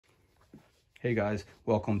Hey guys,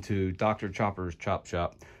 welcome to Dr. Chopper's Chop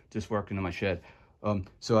Shop. Just working in my shed.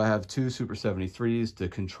 So I have two Super 73s. The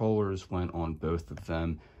controllers went on both of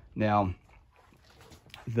them. Now,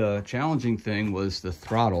 the challenging thing was the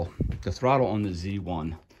throttle. The throttle on the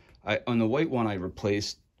Z1. On the white one, I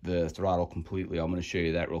replaced the throttle completely. I'm going to show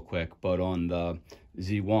you that real quick. But on the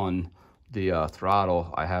Z1, the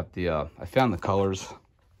throttle, I found the colors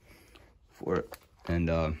for it. And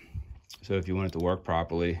so if you want it to work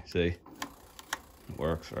properly, see, it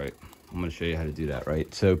works, right? I'm going to show you how to do that,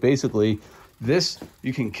 right? So basically, this,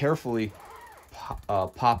 you can carefully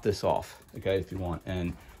pop this off, okay, if you want.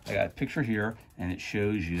 And I got a picture here, and it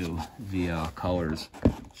shows you the colors.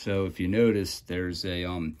 So if you notice, there's a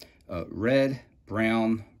red,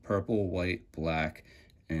 brown, purple, white, black,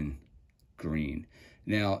 and green.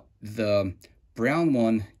 Now, the brown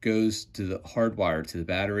one goes to the hardwire, to the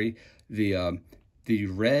battery. The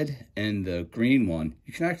red and the green one,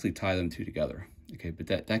 you can actually tie them two together. Okay, but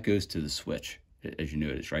that goes to the switch, as you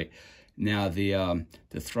notice, right? Now the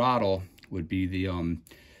throttle would be the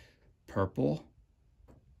purple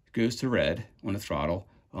goes to red on the throttle.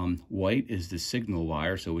 White is the signal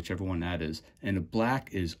wire, so whichever one that is, and the black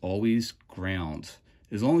is always ground.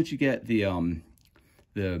 As long as you get the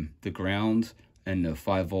ground and the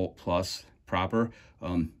 5-volt plus proper,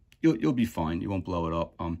 you'll be fine. You won't blow it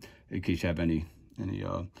up. In case you have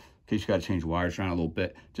in case you got to change wires around a little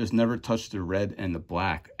bit, just never touch the red and the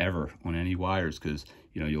black ever on any wires, because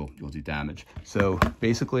you'll do damage. So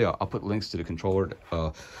basically, I'll put links to the controller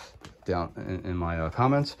down in my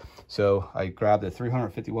comments. So I grabbed a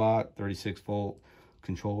 350 watt 36 volt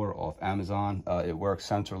controller off Amazon. It works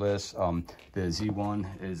centerless. The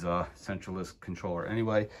Z1 is a centerless controller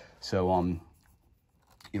anyway, so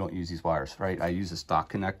you don't use these wires, right? I use a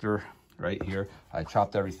stock connector right here. I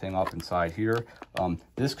chopped everything up inside here.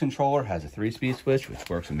 This controller has a 3-speed switch, which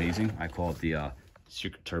works amazing. I call it the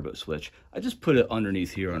secret turbo switch. I just put it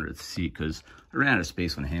underneath here under the seat because I ran out of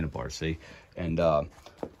space on the handlebars, see? And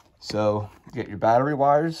so you get your battery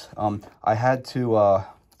wires. I had to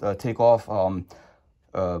take off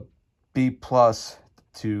B plus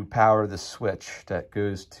to power the switch that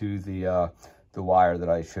goes to the wire that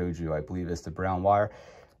I showed you. I believe it's the brown wire.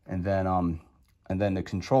 And then the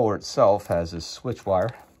controller itself has a switch wire,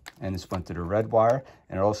 and this went to the red wire,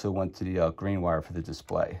 and it also went to the green wire for the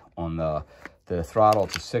display. On the throttle,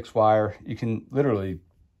 it's a 6 wire. You can literally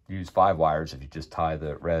use 5 wires if you just tie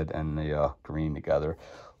the red and the green together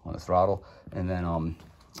on the throttle. And then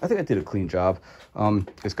I think I did a clean job.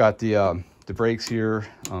 It's got the brakes here,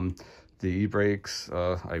 the e-brakes.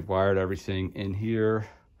 I wired everything in here.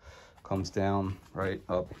 Comes down right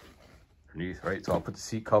up underneath, right? So I'll put the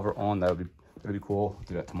seat cover on. That'll be cool. I'll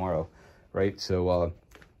do that tomorrow, right? So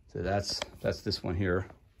so that's this one here.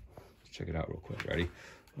 Let's check it out real quick. Ready?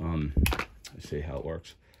 Let's see how it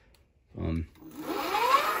works. Oh, you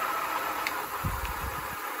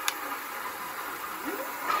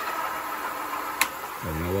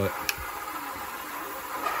know what?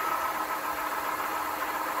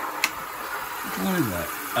 Which one is that?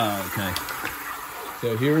 Oh, okay.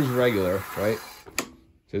 So here's regular, right?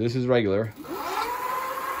 So this is regular.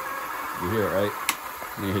 You hear it, right?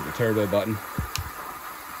 And you hit the turbo button.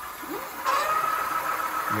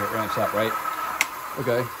 You hear it ramps up, right?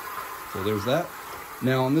 Okay. So there's that.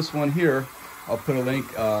 Now on this one here, I'll put a link.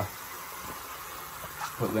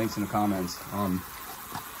 Put links in the comments.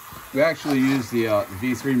 We actually use the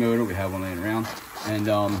V3 motor. We have one laying around, and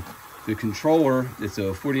the controller. It's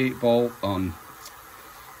a 48 volt.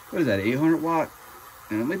 What is that? 800 watt,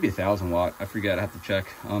 and it might be 1,000 watt. I forget. I have to check.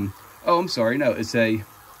 Oh, I'm sorry. No, it's a.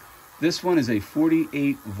 This one is a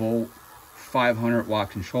 48 volt, 500 watt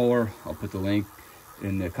controller. I'll put the link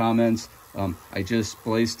in the comments. I just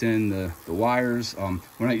spliced in the wires.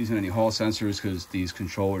 We're not using any hall sensors because these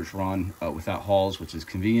controllers run without halls, which is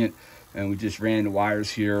convenient. And we just ran the wires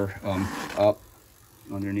here up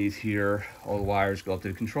underneath here. All the wires go up to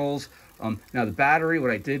the controls. Now the battery, what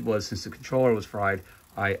I did was, since the controller was fried,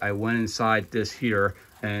 I went inside this here,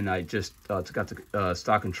 and I just took out the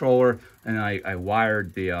stock controller, and I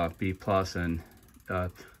wired the B plus and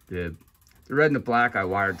the red and the black. I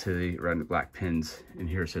wired to the red and the black pins in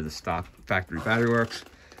here, so the stock factory battery works.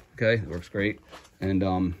 Okay, it works great. And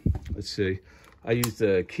let's see, I used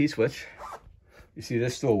the key switch. You see,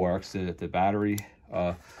 this still works. The battery,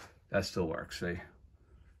 that still works. See,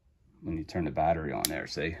 when you turn the battery on there,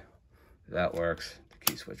 see, that works.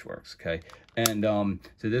 Key switch works. Okay, and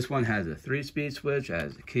so this one has a 3-speed switch. It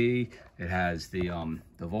has the key. It has the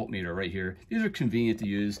voltmeter right here. These are convenient to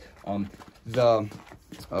use. The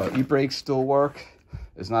e-brakes still work.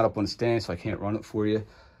 It's not up on the stand, so I can't run it for you.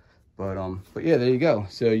 But yeah, there you go.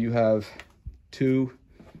 So you have 2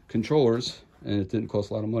 controllers, and it didn't cost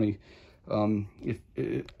a lot of money.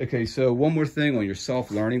 Okay, so one more thing on your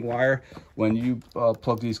self-learning wire. When you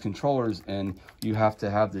plug these controllers in, you have to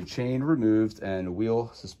have the chain removed and the wheel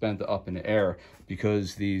suspended up in the air,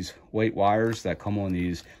 because these white wires that come on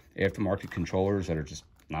these aftermarket controllers that are just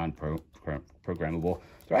non-programmable,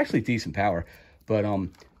 they're actually decent power. But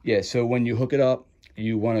yeah, so when you hook it up,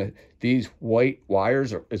 you want to, these white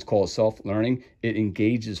wires it's called self-learning. It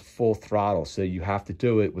engages full throttle, so you have to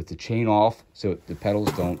do it with the chain off so the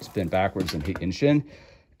pedals don't spin backwards and hit your shin.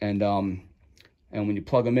 And when you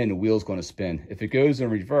plug them in, the wheel's going to spin. If it goes in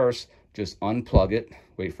reverse, just unplug it,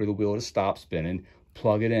 wait for the wheel to stop spinning,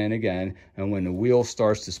 plug it in again, and when the wheel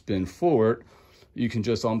starts to spin forward, you can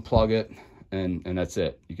just unplug it, and that's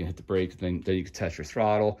it. You can hit the brake, then you can test your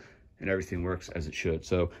throttle, and everything works as it should.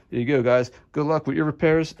 So there you go, guys. Good luck with your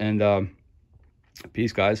repairs, and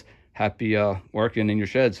peace, guys. Happy working in your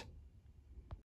sheds.